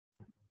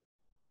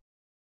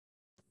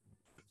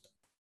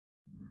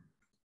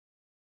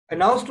And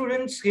now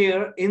students,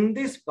 here in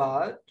this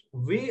part,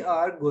 we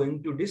are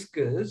going to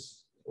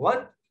discuss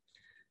what?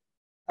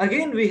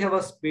 Again, we have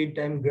a speed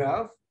time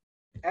graph.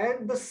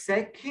 And the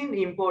second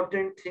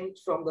important thing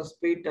from the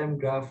speed time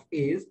graph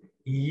is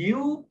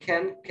you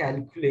can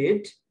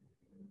calculate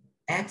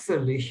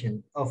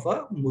acceleration of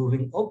a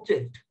moving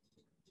object.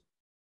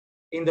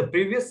 In the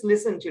previous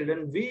lesson,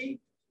 children, we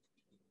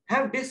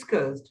have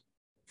discussed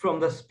from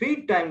the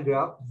speed time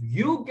graph,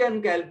 you can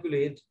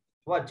calculate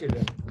what,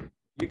 children?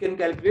 You can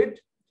calculate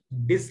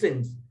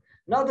distance.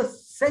 Now, the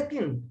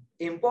second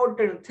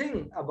important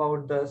thing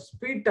about the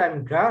speed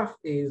time graph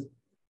is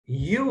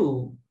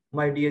you,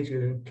 my dear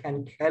children,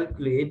 can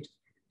calculate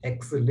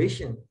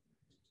acceleration.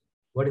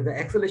 What is the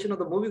acceleration of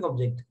the moving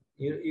object?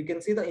 You can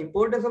see the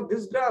importance of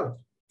this graph.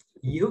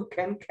 You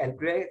can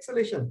calculate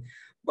acceleration.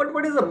 But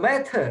what is the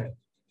method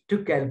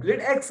to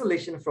calculate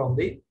acceleration from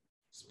the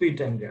speed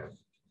time graph?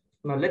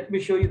 Now, let me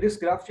show you this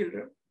graph,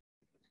 children.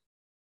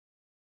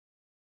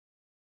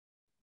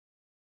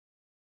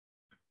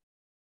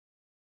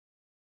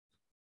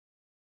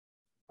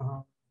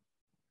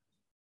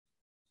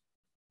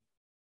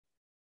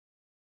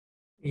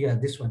 Yeah,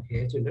 this one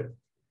here, children.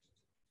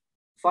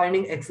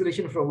 Finding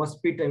acceleration from a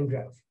speed time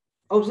graph.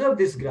 Observe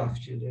this graph,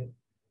 children.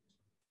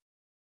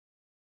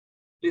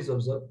 Please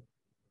observe.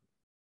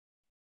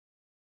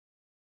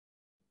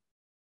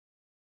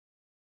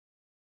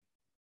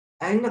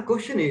 And the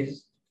question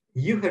is,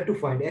 you have to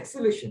find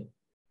acceleration.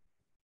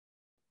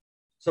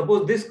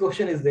 Suppose this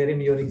question is there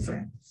in your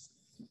exam.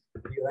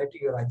 You're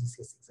writing your IGCSE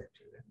exam,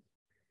 children.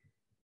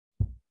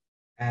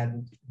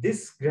 And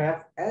this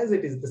graph, as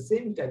it is, the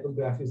same type of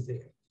graph is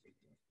there.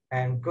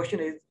 And question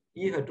is,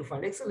 you have to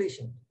find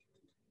acceleration.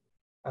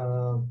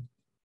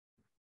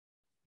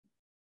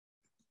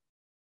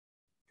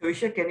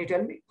 Tuisha, can you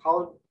tell me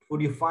how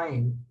would you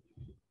find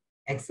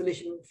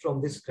acceleration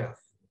from this graph?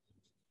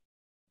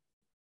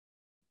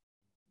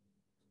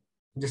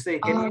 Just say,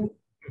 can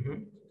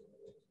you?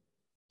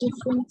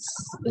 Difference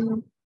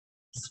in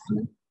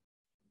speed.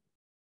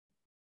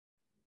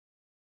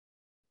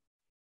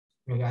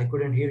 Okay, I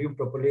couldn't hear you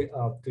properly,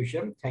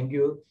 Tuisha. Thank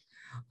you.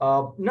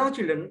 Now,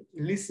 children,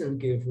 listen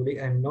carefully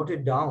and note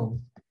it down.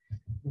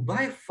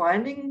 By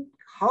finding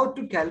how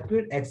to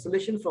calculate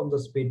acceleration from the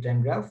speed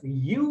time graph,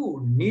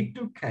 you need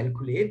to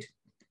calculate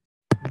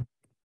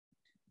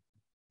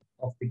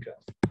of the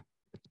graph.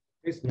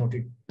 Please note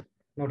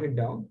it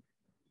down.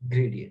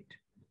 Gradient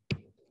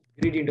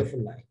of a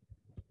line.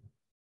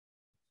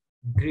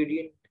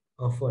 Gradient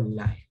of a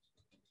line.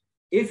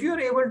 If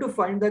you're able to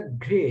find the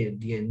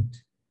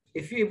gradient,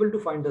 if you're able to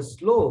find the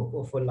slope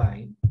of a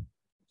line,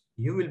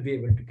 you will be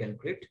able to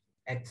calculate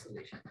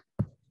acceleration.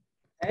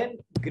 And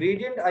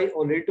gradient, I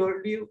already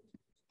told you,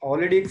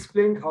 already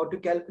explained how to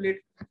calculate.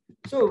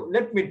 So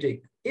let me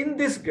take, in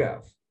this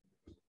graph,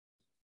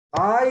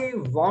 I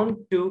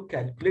want to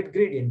calculate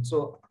gradient.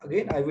 So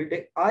again,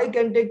 I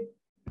can take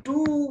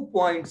 2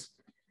 points,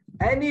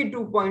 any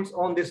 2 points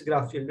on this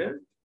graph,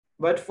 children.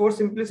 But for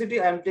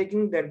simplicity, I am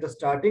taking that the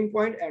starting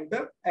point and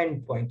the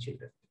end point,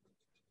 children.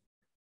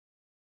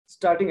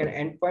 Starting and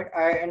end point,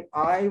 and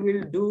I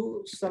will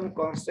do some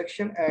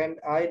construction, and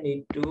I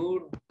need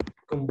to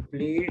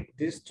complete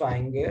this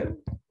triangle,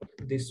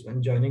 this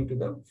one joining to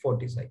the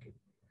 40 cycle.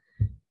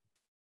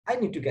 I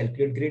need to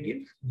calculate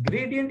gradient.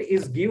 Gradient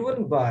is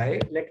given by,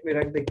 let me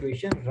write the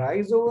equation,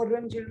 rise over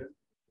run, children.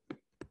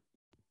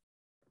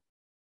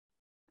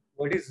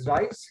 What is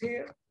rise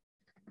here?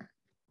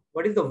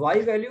 What is the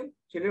y value?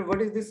 Children,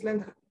 what is this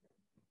length?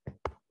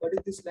 What is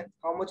this length?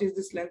 How much is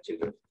this length,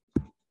 children?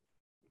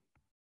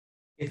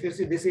 If you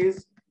see, this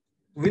is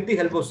with the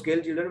help of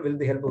scale, children, with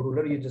the help of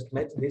ruler, you just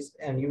match this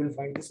and you will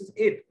find this is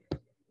 8.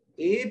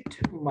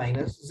 8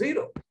 minus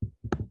 0.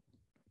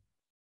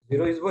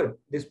 0 is what?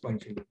 This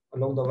point, children,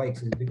 along the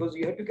y-axis, because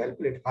you have to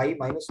calculate high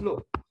minus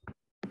low.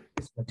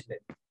 This much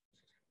length.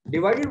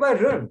 Divided by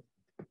run.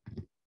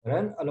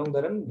 Run, along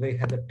the run, we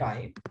have the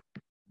time.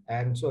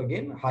 And so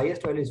again,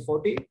 highest value is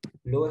 40,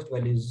 lowest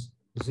value is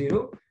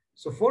 0.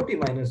 So 40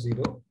 minus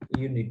 0,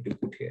 you need to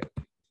put here.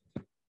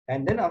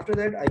 And then after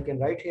that, I can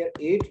write here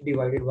 8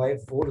 divided by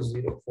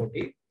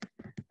 40.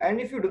 And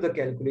if you do the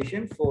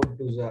calculation, 4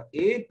 2s are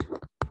 8.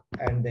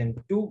 And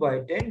then 2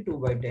 by 10. 2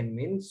 by 10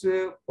 means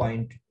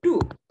 0.2.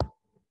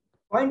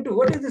 0.2,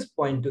 what is this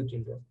 0.2,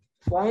 children?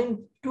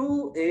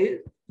 0.2 is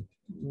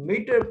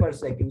meter per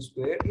second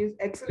square is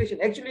acceleration.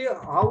 Actually,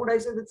 how would I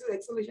say this is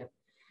acceleration?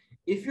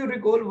 If you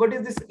recall, what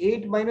is this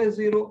 8 minus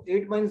 0?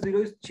 8 minus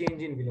 0 is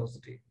change in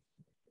velocity.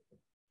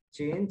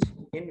 Change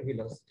in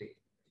velocity.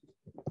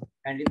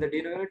 And in the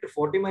denominator,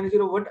 40 minus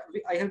 0, what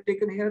I have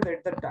taken here,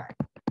 that's the time.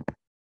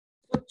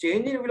 So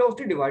change in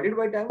velocity divided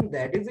by time,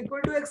 that is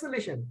equal to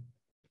acceleration.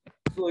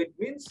 So it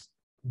means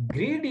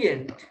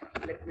gradient,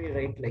 let me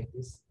write like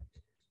this.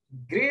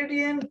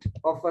 Gradient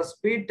of a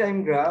speed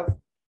time graph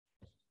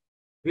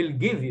will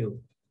give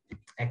you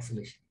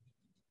acceleration.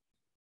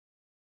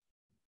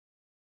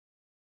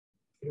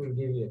 It will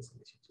give you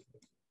acceleration.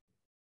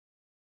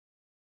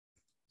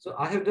 So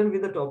I have done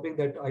with the topic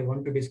that I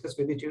want to discuss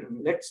with the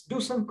children. Let's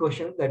do some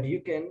questions that you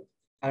can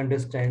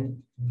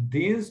understand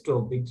these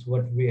topics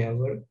what we have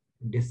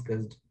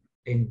discussed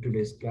in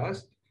today's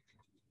class.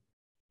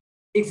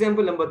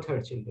 Example number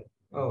 3, children.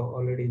 Oh,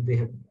 already they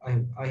have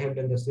I have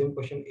done the same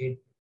question. 8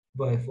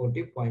 by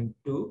 40.2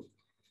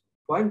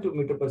 0.2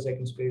 meter per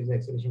second square is the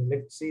acceleration.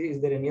 Let's see,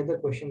 is there any other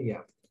question?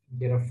 Yeah,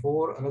 there are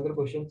 4 another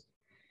questions.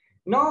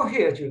 Now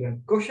here,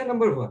 children, question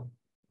number 1.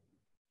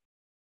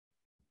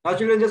 Now,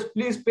 children, just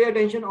please pay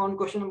attention on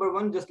question number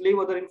 1. Just leave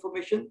other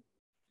information.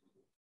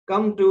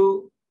 Come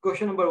to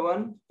question number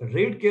 1.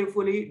 Read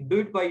carefully. Do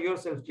it by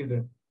yourself,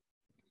 children.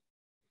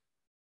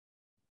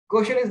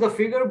 Question is, the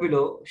figure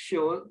below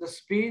shows the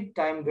speed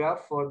time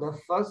graph for the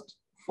first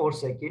 4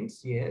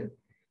 seconds. Yes.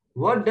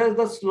 What does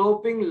the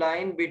sloping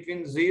line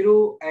between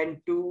 0 and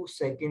 2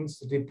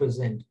 seconds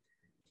represent?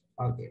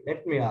 Okay,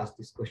 let me ask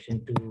this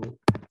question to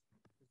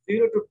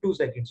 0 to 2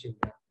 seconds,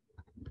 children.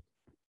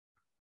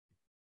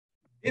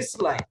 This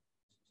line,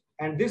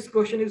 and this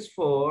question is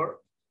for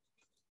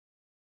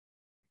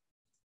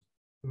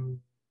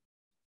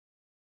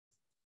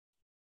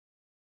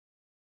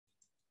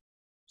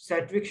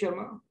Satwik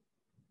Sharma.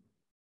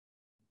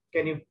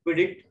 Can you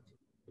predict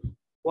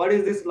what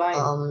is this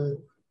line?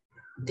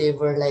 They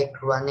were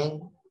like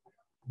running.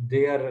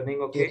 They are running,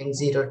 okay. During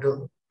 0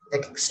 to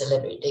like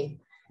accelerating.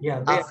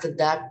 Yeah. After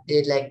that,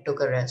 they like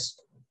took a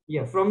rest.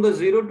 Yeah, from the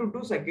 0 to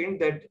 2 seconds,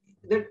 that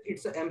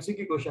it's an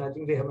MCQ question. I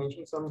think they have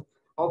mentioned some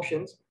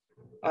options.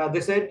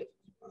 They said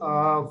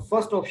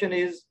first option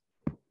is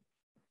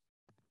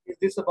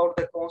this about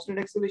the constant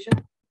acceleration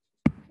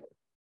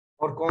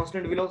or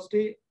constant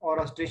velocity or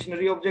a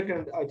stationary object?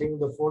 And I think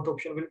the fourth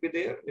option will be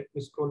there. Let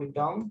me scroll it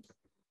down.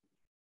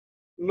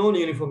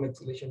 Non-uniform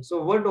acceleration.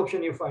 So what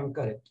option you find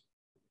correct?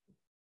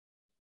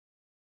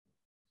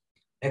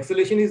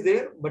 Acceleration is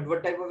there, but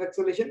what type of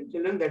acceleration,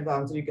 children? That the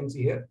answer you can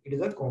see here. It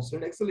is a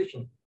constant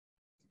acceleration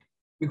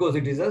because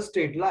it is a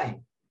straight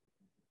line.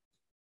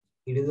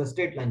 It is a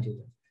straight line,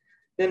 children.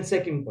 Then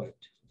second point.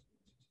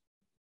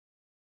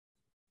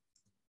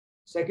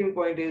 Second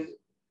point is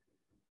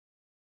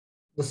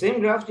the same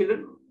graph,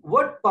 children.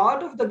 What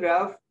part of the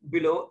graph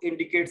below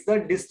indicates the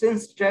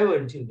distance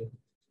traveled, children?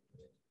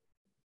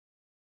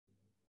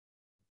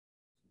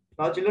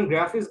 Now, children,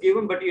 graph is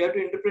given, but you have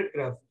to interpret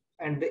graph.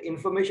 And the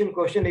information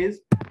question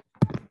is,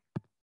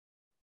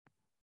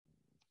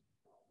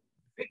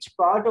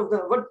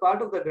 what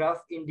part of the graph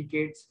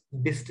indicates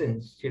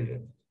distance,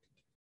 children?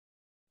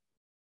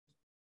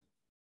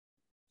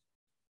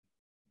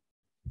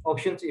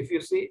 Options, if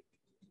you see,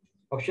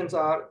 options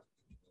are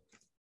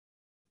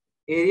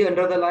area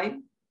under the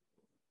line,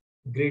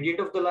 gradient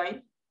of the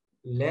line,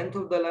 length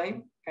of the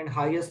line, and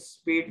highest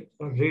speed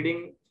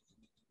reading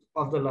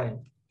of the line.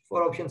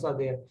 4 options are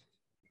there.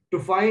 To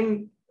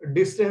find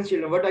distance,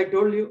 children, what I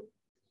told you,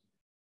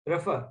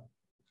 Rafa,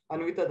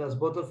 Anvita Das,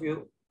 both of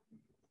you,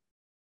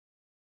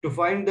 to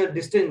find the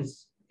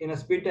distance in a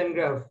speed time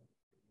graph,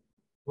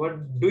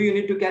 what do you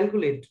need to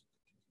calculate,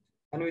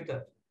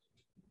 Anvita?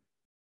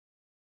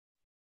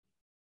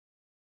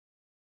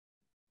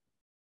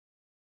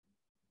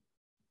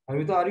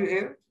 Anvita, are you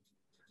here?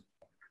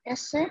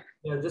 Yes, sir.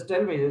 Yeah, just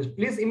tell me. Just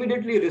please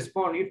immediately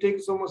respond. You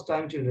take so much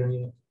time, children. You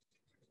know.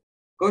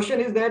 Question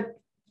is that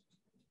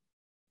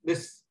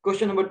this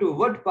question number 2.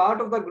 What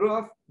part of the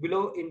graph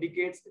below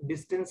indicates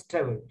distance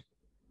traveled?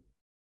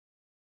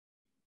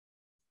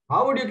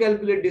 How would you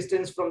calculate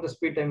distance from the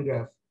speed time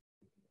graph?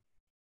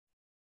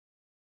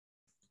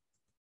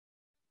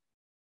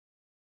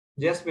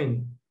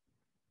 Jasmine.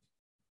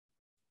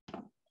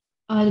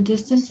 The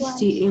distance is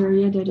the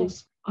area that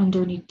is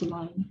underneath the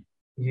line.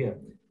 Yeah.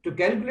 To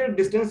calculate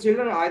distance,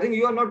 children, I think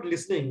you are not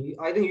listening.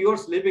 I think you are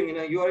sleeping.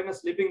 You are in a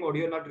sleeping mode.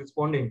 You are not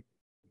responding.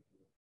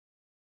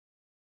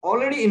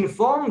 Already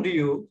informed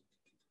you,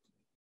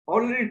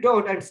 already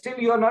taught, and still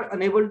you are not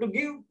unable to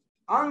give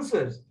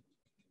answers.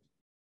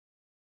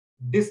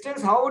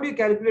 Distance, how would you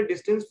calculate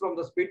distance from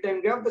the speed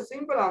time graph? The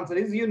simple answer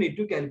is you need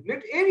to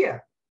calculate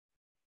area.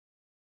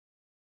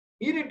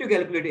 You need to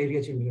calculate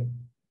area, children.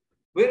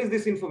 Where is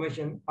this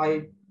information?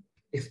 I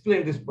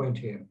explained this point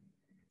here.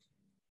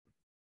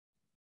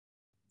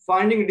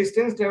 Finding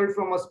distance traveled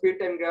from a speed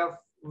time graph,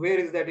 where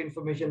is that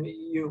information?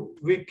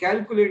 We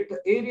calculate the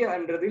area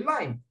under the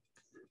line.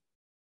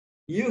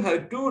 You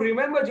have to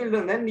remember,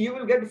 children, then you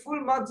will get full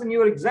marks in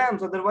your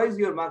exams. Otherwise,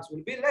 your marks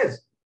will be less.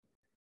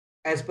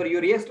 As per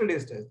your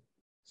yesterday's test.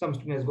 Some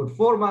student has got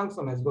 4 marks,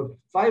 some has got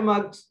 5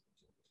 marks.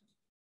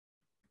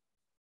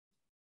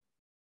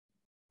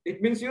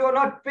 It means you are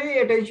not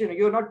paying attention.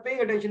 You are not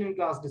paying attention in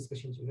class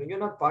discussion, children. You are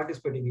not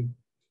participating in.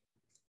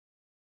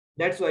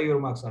 That's why your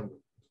marks are good.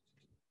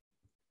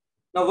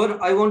 Now,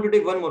 I want to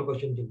take one more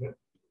question, children.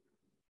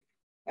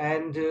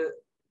 And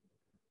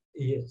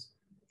yes,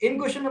 in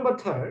question number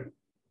 3,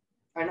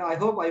 and I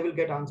hope I will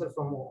get answer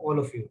from all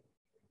of you.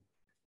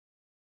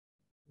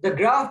 The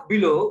graph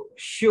below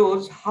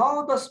shows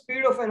how the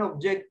speed of an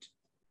object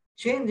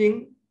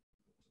changing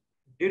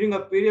during a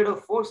period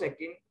of 4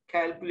 seconds.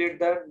 Calculate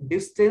the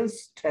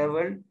distance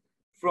traveled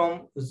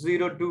from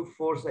 0 to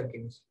 4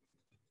 seconds.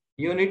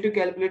 You need to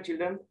calculate,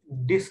 children,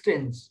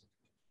 distance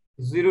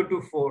 0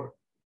 to 4.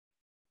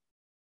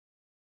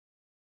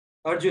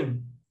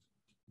 Arjun,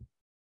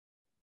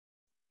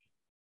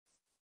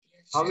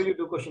 Yes, how will sir. you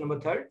do question number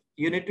 3?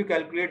 You need to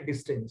calculate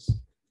distance.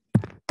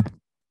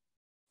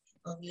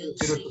 You'll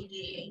 0 see to.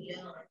 the area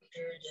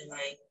under the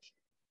line.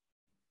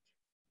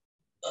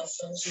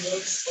 From 0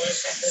 to 4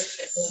 seconds,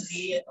 it will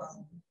be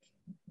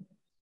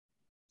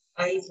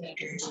 5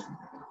 meters.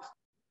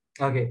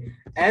 Okay.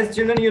 As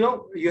children, you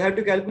know, you have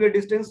to calculate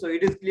distance. So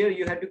it is clear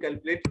you have to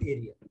calculate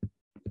area.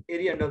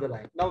 Area under the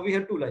line. Now we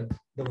have two lines,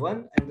 the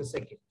one and the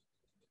second.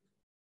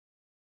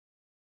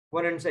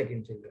 One and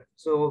second, children.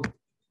 So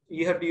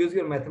you have to use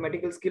your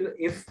mathematical skill.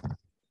 If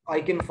I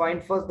can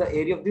find first the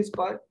area of this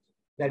part,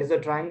 that is a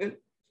triangle.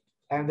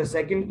 And the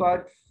second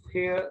part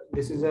here,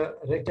 this is a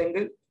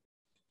rectangle.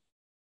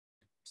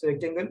 It's a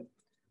rectangle.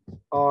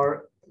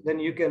 Or then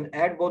you can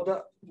add both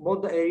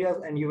the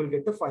areas and you will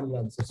get the final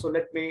answer. So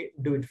let me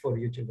do it for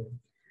you, children.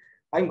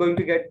 I'm going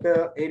to get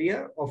the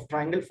area of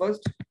triangle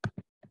first.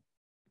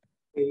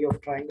 Area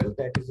of triangle,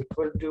 that is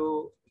equal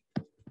to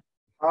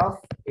half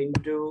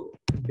into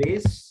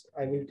base.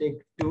 I will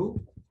take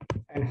 2,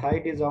 and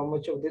height is how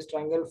much of this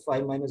triangle?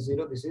 5 minus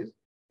 0. This is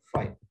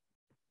 5.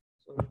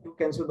 So 2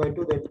 cancel by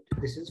 2. That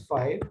this is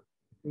 5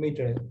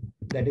 meter.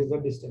 That is the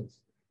distance.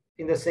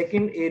 In the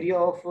second area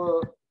of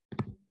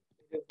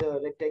the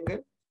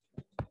rectangle,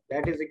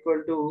 that is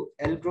equal to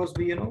L cross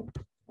B. You know,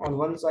 on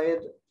one side.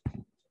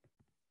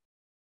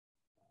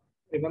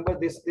 Remember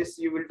this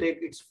you will take,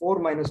 it's 4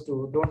 minus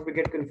 2. Don't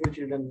get confused,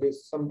 children.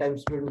 This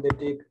sometimes students they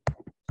take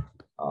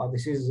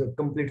this is a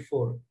complete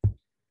 4.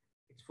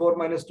 It's 4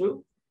 minus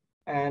 2.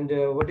 And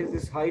what is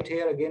this height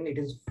here? Again, it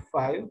is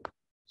 5.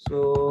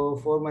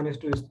 So 4 minus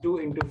 2 is 2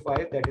 into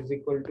 5. That is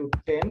equal to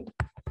 10.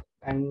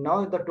 And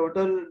now the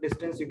total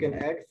distance you can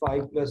add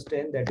 5 plus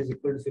 10. That is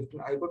equal to 15.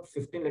 I got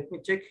 15. Let me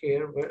check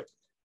here. Where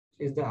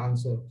is the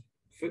answer?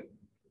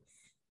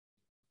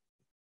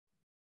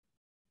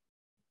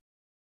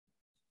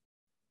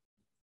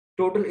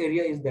 Total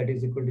area is that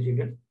is equal to,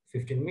 children,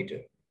 15 meter.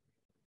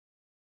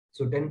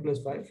 So 10 plus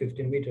 5,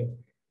 15 meter.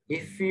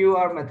 If you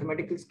are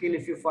mathematical skill,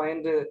 if you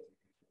find,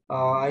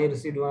 I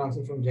received one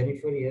answer from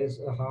Jennifer. Yes,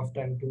 a half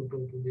time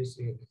to this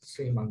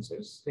same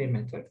answers, same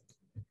method.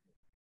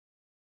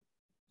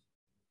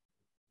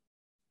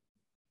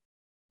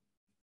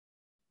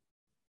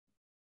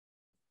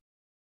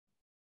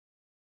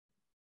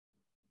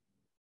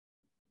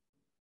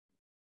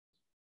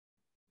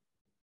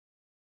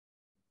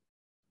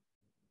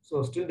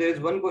 So still there is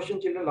one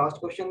question, children. Last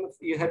question.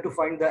 You have to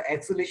find the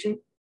acceleration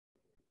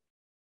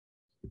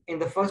in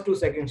the first 2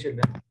 seconds,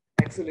 children.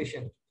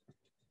 Acceleration.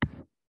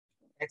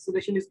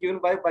 Acceleration is given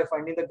by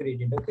finding the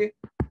gradient. Okay.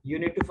 You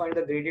need to find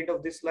the gradient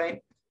of this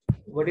line.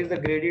 What is the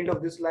gradient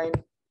of this line?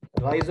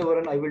 Rise over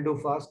run. I will do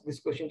fast this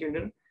question,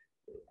 children.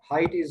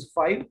 Height is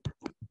 5.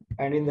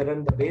 And in the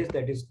run, the base,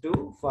 that is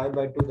 2. 5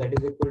 by 2, that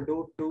is equal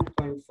to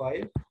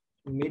 2.5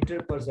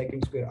 meter per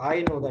second square.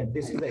 I know that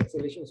this is the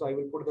acceleration, so I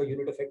will put the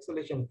unit of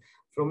acceleration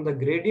from the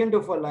gradient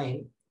of a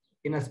line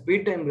in a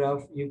speed time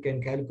graph. You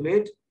can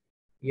calculate.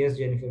 Yes,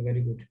 Jennifer,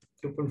 very good.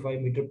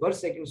 2.5 meter per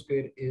second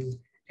square is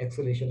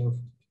acceleration of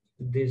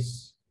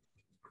this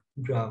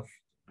graph.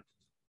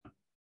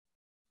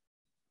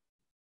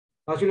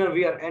 Now, children,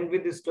 we are end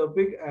with this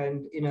topic,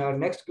 and in our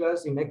next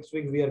class, in next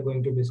week, we are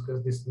going to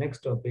discuss this next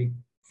topic,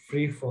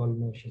 free fall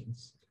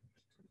motions.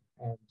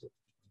 And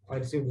I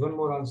received one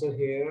more answer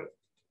here.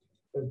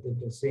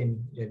 The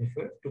same,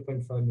 Jennifer,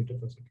 2.5 meter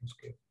per second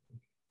square.